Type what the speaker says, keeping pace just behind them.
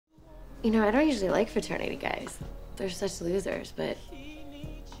You know, I don't usually like fraternity guys. They're such losers, but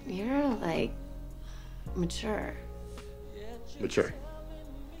you're, like, mature. Mature?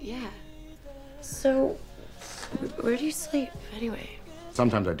 Yeah. So, where do you sleep, anyway?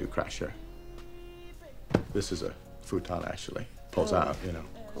 Sometimes I do crash here. This is a futon, actually. Pulls out, you know.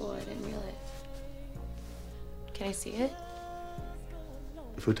 Cool, I didn't realize. Can I see it?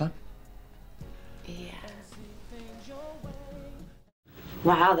 The futon? Yeah.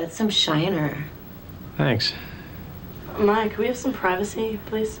 Wow, that's some shiner. Thanks. Mike, can we have some privacy,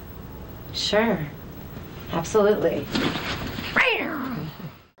 please? Sure. Absolutely.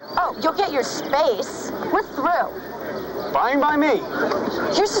 Oh, you'll get your space. We're through. Fine by me.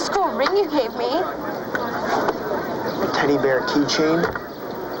 Here's the school ring you gave me. Teddy bear keychain.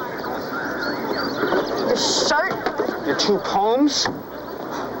 Your shirt. Your 2 poems.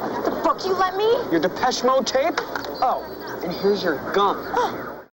 The book you lent me. Your Depeche Mode tape. Oh, and here's your gum.